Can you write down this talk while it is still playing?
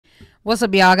What's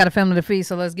up, y'all? I got a family to feed,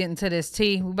 so let's get into this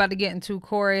tea. We're about to get into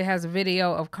Corey has a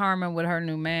video of Carmen with her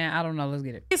new man. I don't know. Let's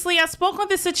get it. Previously, I spoke on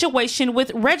the situation with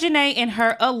Reginae and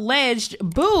her alleged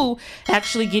boo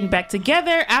actually getting back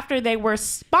together after they were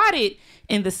spotted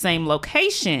in the same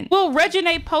location. Well,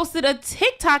 Reginae posted a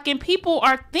TikTok and people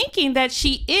are thinking that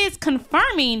she is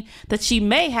confirming that she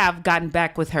may have gotten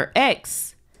back with her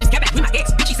ex.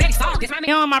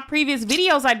 Now, in my previous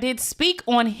videos, I did speak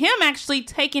on him actually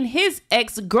taking his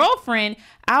ex-girlfriend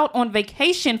out on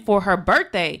vacation for her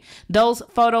birthday. Those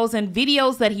photos and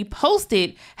videos that he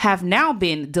posted have now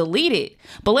been deleted.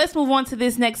 But let's move on to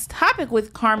this next topic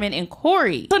with Carmen and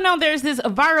Corey. So now there's this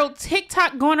viral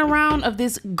TikTok going around of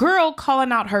this girl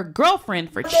calling out her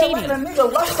girlfriend for cheating.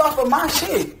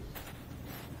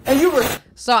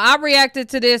 So I reacted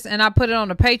to this and I put it on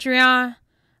the Patreon.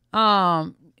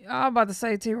 I was about to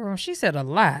say to her, she said a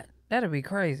lot. That'd be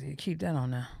crazy. Keep that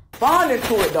on there. Responding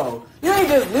to it though. You ain't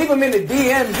just leave them in the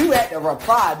DMs. You at the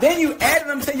reply. Then you add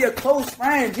them to your close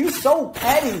friends. You so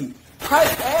petty.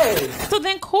 Christ ass. So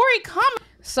then Corey commented.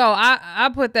 So I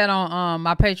put that on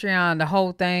my Patreon. The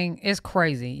whole thing is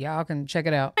crazy. Y'all can check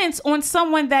it out. On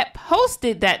someone that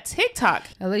posted that TikTok.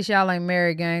 At least y'all ain't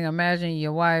married, gang. Imagine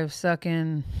your wife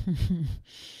sucking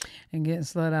and getting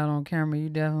slut out on camera. You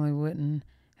definitely wouldn't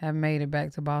have made it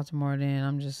back to Baltimore then.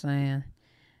 I'm just saying.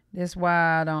 That's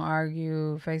why I don't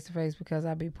argue face to face, because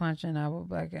I be punching. I will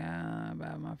back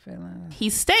about my feelings.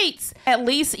 He states, at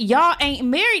least y'all ain't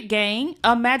married, gang.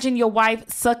 Imagine your wife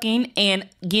sucking and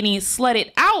getting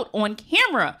slutted out on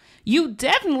camera. You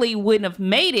definitely wouldn't have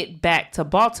made it back to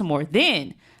Baltimore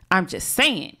then. I'm just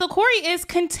saying. So Corey is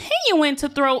continuing to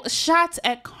throw shots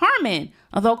at Carmen.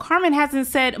 Although Carmen hasn't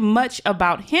said much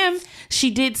about him,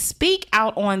 she did speak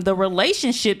out on the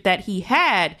relationship that he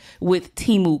had with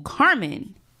Timu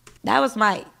Carmen. That was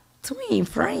my twin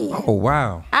friend. Oh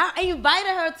wow! I invited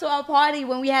her to a party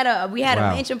when we had a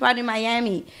mansion party in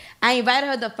Miami. I invited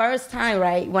her the first time,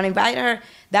 right? When I invited her,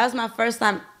 that was my first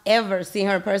time ever seeing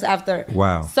her in person after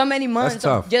so many months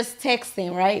of just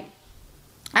texting, right?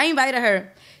 I invited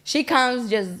her. She comes,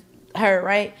 just her,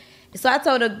 right? So I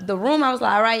told her the room, I was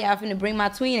like, all right, y'all finna bring my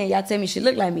twin and y'all tell me she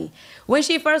looked like me. When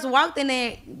she first walked in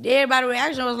there, everybody's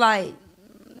reaction was like,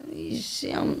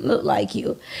 she don't look like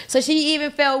you. So she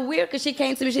even felt weird because she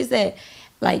came to me, she said,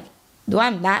 like, do I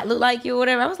not look like you or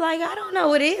whatever? I was like, I don't know,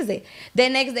 what is it?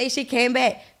 Then next day she came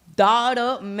back, dolled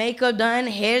up, makeup done,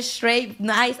 hair straight,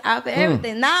 nice outfit,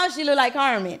 everything. Now she look like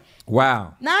Carmen.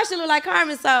 Wow. Now she look like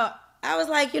Carmen. So I was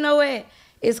like, you know what?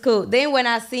 It's cool. Then when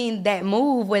I seen that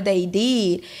move where they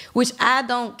did, which I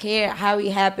don't care how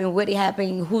it happened, what it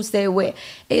happened, who said what,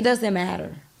 it doesn't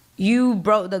matter. You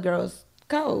broke the girl's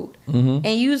code. And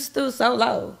you stood so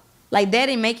low. Like, that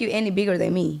didn't make you any bigger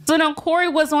than me. So now Corey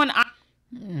was on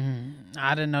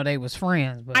I didn't know they was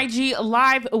friends. But IG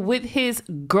Live with his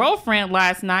girlfriend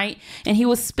last night, and he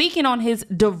was speaking on his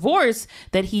divorce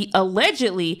that he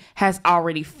allegedly has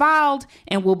already filed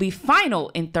and will be final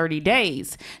in 30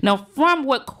 days. Now, from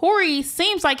what Corey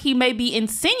seems like he may be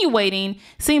insinuating,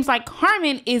 seems like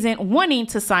Carmen isn't wanting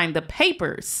to sign the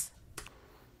papers.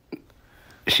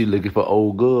 She looking for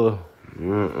old girl.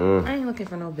 I ain't looking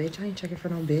for no bitch. I ain't checking for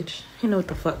no bitch. You know what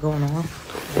the fuck going on.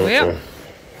 well,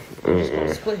 I'm just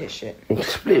gonna split his shit.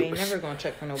 Split. I ain't never gonna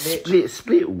check for no bitch.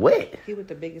 Split what? He with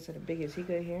the biggest of the biggest. He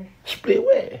good here. Split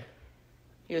what?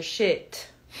 Your shit.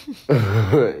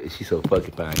 She's so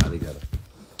fucking fine. Y'all gotta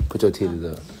put your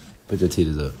titties up. Put your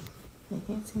titties up. I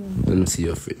can't see me. Let me see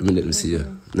your. Let me see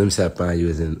you. Let me see how fine you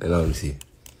is, and let me see.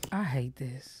 I hate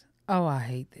this. Oh, I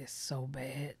hate this so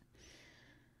bad.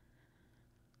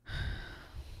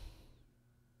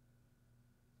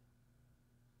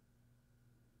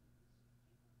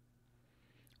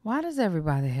 Why does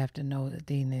everybody have to know that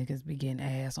these niggas be getting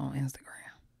ass on Instagram?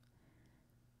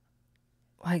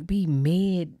 Like, be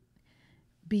mid,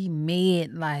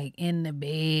 like, in the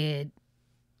bed.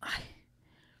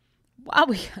 Why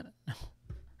we gotta know?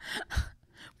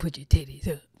 Put your titties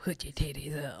up. Put your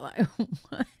titties up. Like,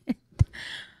 what?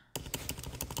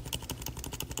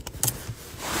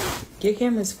 Your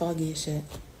camera's foggy as shit.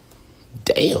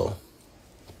 Damn.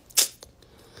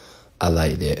 I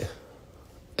like that.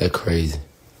 That's crazy.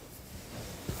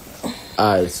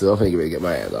 Alright, so I'm finna get ready to get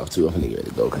my ass off too. I'm finna get ready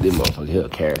to go, cause this motherfucker here,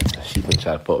 Karen, she finna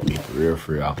try to fuck me for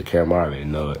real, off the camera. I already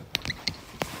know it.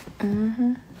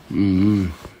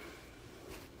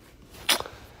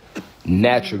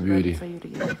 Natural beauty. For you to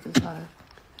get off this live.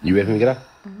 You ready for me to get off?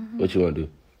 What you wanna do?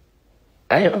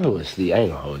 I'm gonna sleep. I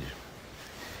ain't gonna hold you.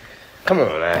 Come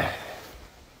on, man.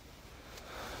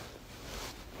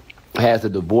 Has the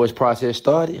divorce process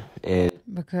started? And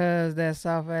Because that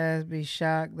soft ass be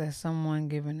shocked that someone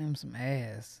giving them some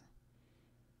ass.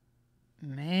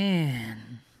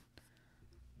 Man.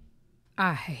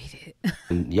 I hate it.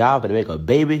 Y'all gonna make a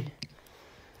baby?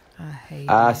 I hate it.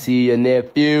 I see your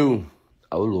nephew.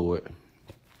 Oh, Lord.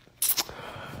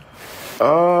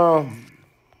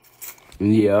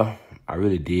 Yeah, I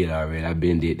really did already. I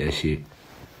been did that shit.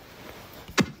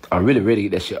 I'm really ready to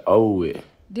get that shit over with.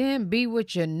 Then be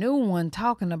with your new one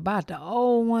talking about the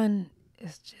old one.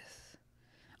 It's just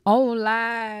on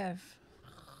live.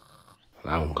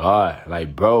 Oh, God.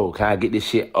 Like, bro, can I get this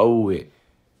shit over with?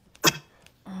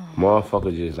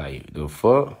 Motherfucker just like, the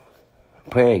fuck?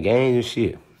 Playing games and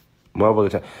shit.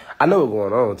 Motherfucker, I know what's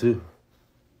going on, too.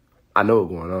 I know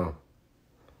what's going on.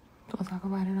 Don't talk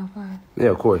about it offline. Yeah,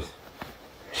 of course.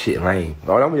 Shit lame.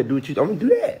 All I'm gonna do with you, I'm gonna do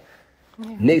that.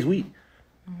 Yeah. Next week.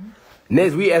 Mm-hmm.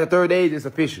 Next week, after 30 days, it's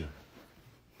official.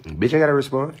 Bitch, I gotta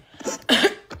respond.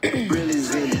 I've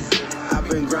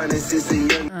been grinding since a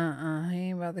young. He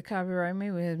ain't about to copyright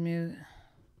me with his music.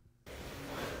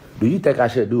 Do you think I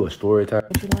should do a story time?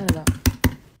 What you lying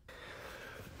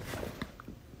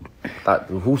about?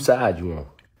 Whose side you on?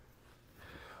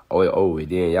 Oh, wait,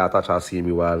 then y'all thought y'all see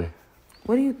me wilding.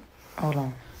 What do you... Hold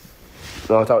on.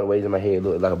 No, I'm talking the waves in my head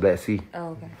look like a black sea.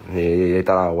 Oh, okay. Yeah, they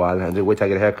thought I was wilding. Just wait till I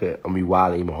get a haircut. I'm gonna be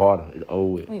wilding even harder. It's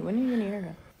over. Wait, when are you getting your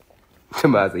haircut?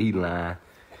 Somebody said he lying.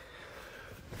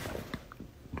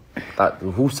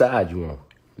 Whose side you on?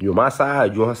 You on my side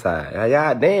or you on her side?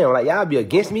 Y'all damn, like y'all be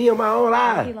against me on my own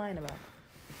life. What are you lying about?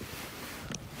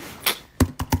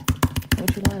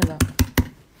 What you lying about?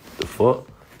 The fuck?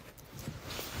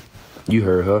 You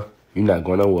heard her. You not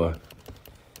going nowhere.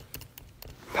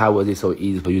 How was it so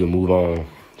easy for you to move on?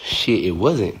 Shit, it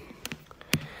wasn't.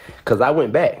 Cause I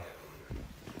went back.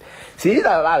 See, there's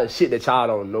a lot of shit that y'all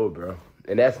don't know, bro.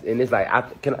 And it's like,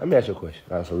 let me ask you a question.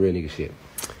 That's some real nigga shit.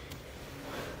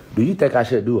 Do you think I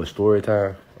should do a story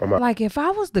time? Like, if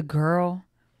I was the girl,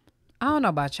 I don't know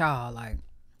about y'all. Like,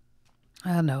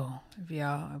 I know if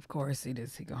y'all, of course, see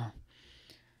this, he gonna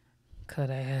cut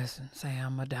ass and say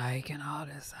I'm a dyke and all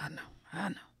this. I know.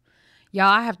 Y'all,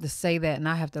 I have to say that and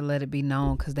I have to let it be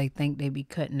known because they think they be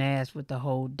cutting ass with the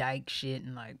whole dyke shit.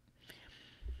 And like,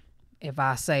 if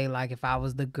I say, like, if I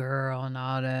was the girl and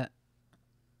all that.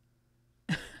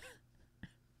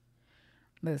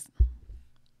 Listen,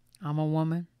 I'm a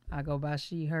woman. I go by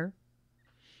she, her.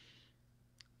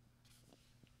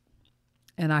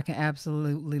 And I can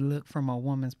absolutely look from a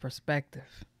woman's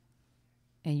perspective.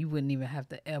 And you wouldn't even have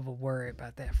to ever worry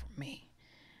about that from me.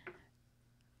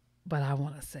 But I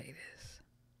want to say this.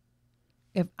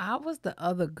 If I was the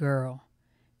other girl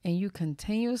and you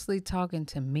continuously talking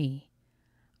to me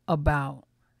about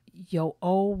your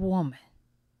old woman,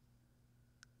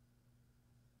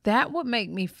 that would make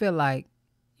me feel like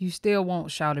you still won't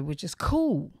shawty, which is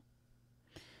cool.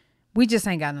 We just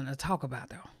ain't got nothing to talk about,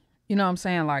 though. You know what I'm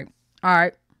saying? Like, all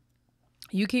right,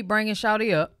 you keep bringing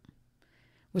shawty up,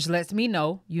 which lets me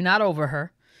know you're not over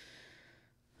her.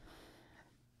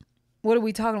 What are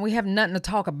we talking? We have nothing to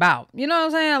talk about. You know what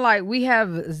I'm saying? Like, we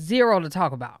have zero to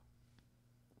talk about.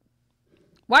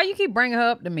 Why you keep bringing her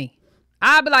up to me?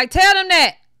 I'll be like, tell them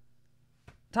that.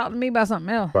 Talk to me about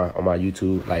something else. On my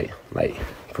YouTube, like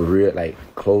for real, like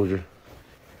closure.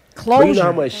 Closure. But you know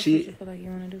how much shit? You feel like you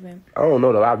want to do, babe? I don't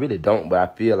know though. I really don't, but I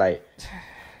feel like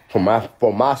for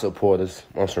my supporters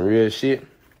on some real shit.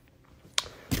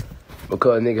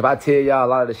 Because, nigga, if I tell y'all a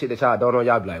lot of the shit that y'all don't know,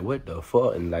 y'all be like, what the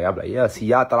fuck? And, like, I be like, yeah, see,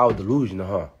 y'all thought I was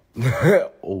delusional, huh?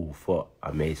 Oh, fuck.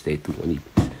 I may stay through on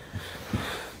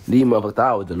these motherfuckers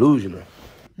thought I was delusional.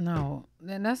 No.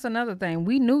 And that's another thing.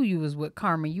 We knew you was with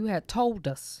Carmen. You had told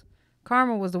us.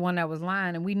 Carmen was the one that was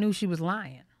lying, and we knew she was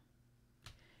lying.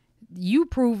 You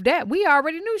proved that. We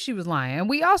already knew she was lying. And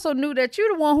we also knew that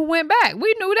you're the one who went back.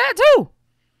 We knew that, too.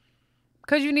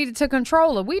 Because you needed to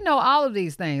control her. We know all of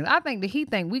these things. I think that he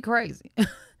think we crazy.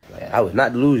 Like, I was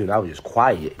not delusional. I was just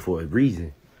quiet for a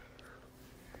reason.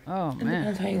 Oh, man.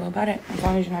 I'll tell you about it. As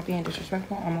long as you're not being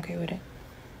disrespectful, I'm okay with it.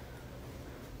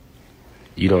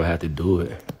 You don't have to do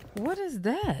it. What is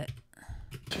that?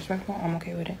 Disrespectful, I'm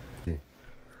okay with it. Yeah.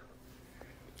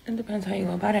 It depends how you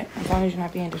go about it. As long as you're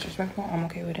not being disrespectful, I'm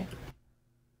okay with it.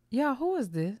 Y'all, who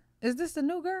is this? Is this the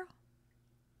new girl?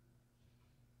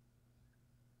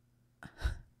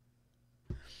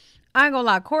 I ain't gonna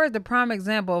lie, Corey's the prime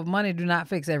example of money do not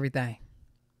fix everything.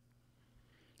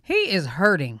 He is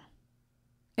hurting.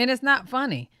 And it's not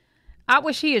funny. I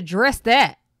wish he addressed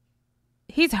that.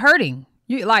 He's hurting.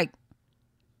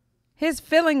 His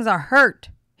feelings are hurt.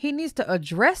 He needs to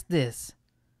address this.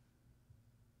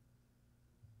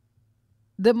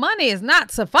 The money is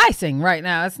not sufficing right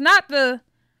now. It's not that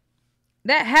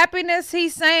happiness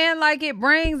he's saying like it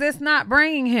brings, it's not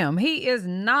bringing him. He is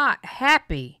not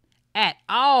happy at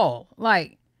all.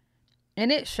 Like,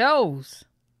 and it shows.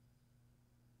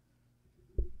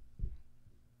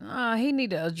 He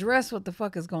need to address what the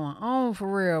fuck is going on for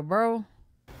real, bro.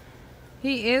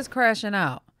 He is crashing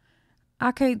out.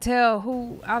 I can't tell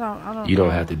who. I don't. You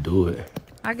don't have to do it.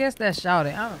 I guess that's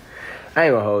shouting. I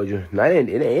ain't gonna hold you. No, it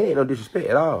ain't no disrespect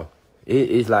at all.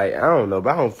 It's like, I don't know,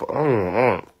 but I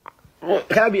don't.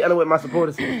 Can I be honest with my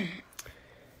supporters?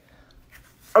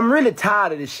 I'm really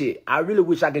tired of this shit. I really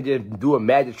wish I could just do a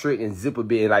magic trick and zip a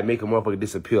bit and like make a motherfucker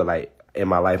disappear like in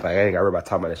my life. Like I ain't gotta worry about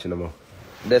talking about that shit no more.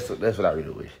 That's what I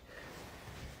really wish.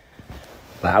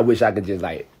 Like I wish I could just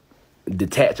like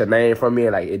detach a name from me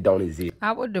and like it don't exist.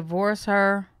 I would divorce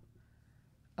her,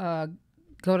 go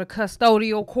to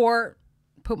custodial court,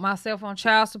 put myself on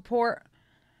child support,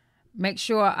 make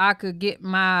sure I could get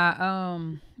my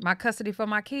my custody for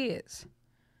my kids,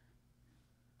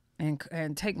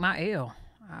 and take my L.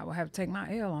 I would have to take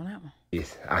my L on that one.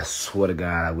 Yes, I swear to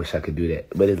God, I wish I could do that,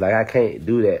 but it's like I can't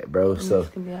do that, bro. So,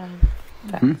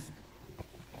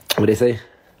 what they say?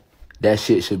 That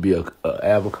shit should be a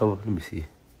album cover. Let me see.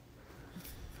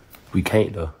 We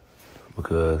can't though,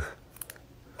 because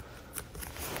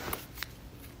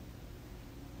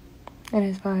it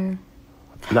is fire.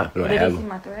 Not for no album. Did you see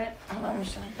my thread? I don't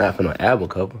understand. Not for no album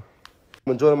cover.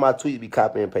 Majority of my tweets be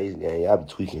copying and pasting, and y'all be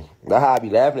tweaking. That's how I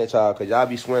be laughing at y'all, cause y'all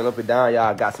be swearing up and down.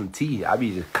 Y'all got some tea. I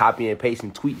be just copying and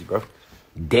pasting tweets, bro.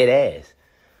 Dead ass.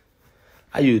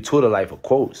 I use Twitter like for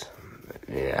quotes.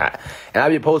 Yeah, I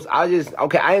be posting. I ain't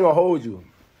gonna hold you.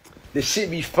 This shit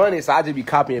be funny, so I just be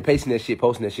copying and pasting that shit,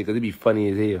 posting that shit, cause it be funny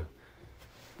as hell.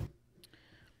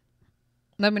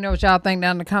 Let me know what y'all think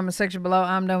down in the comment section below.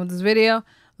 I'm done with this video.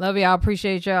 Love y'all.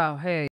 Appreciate y'all. Hey.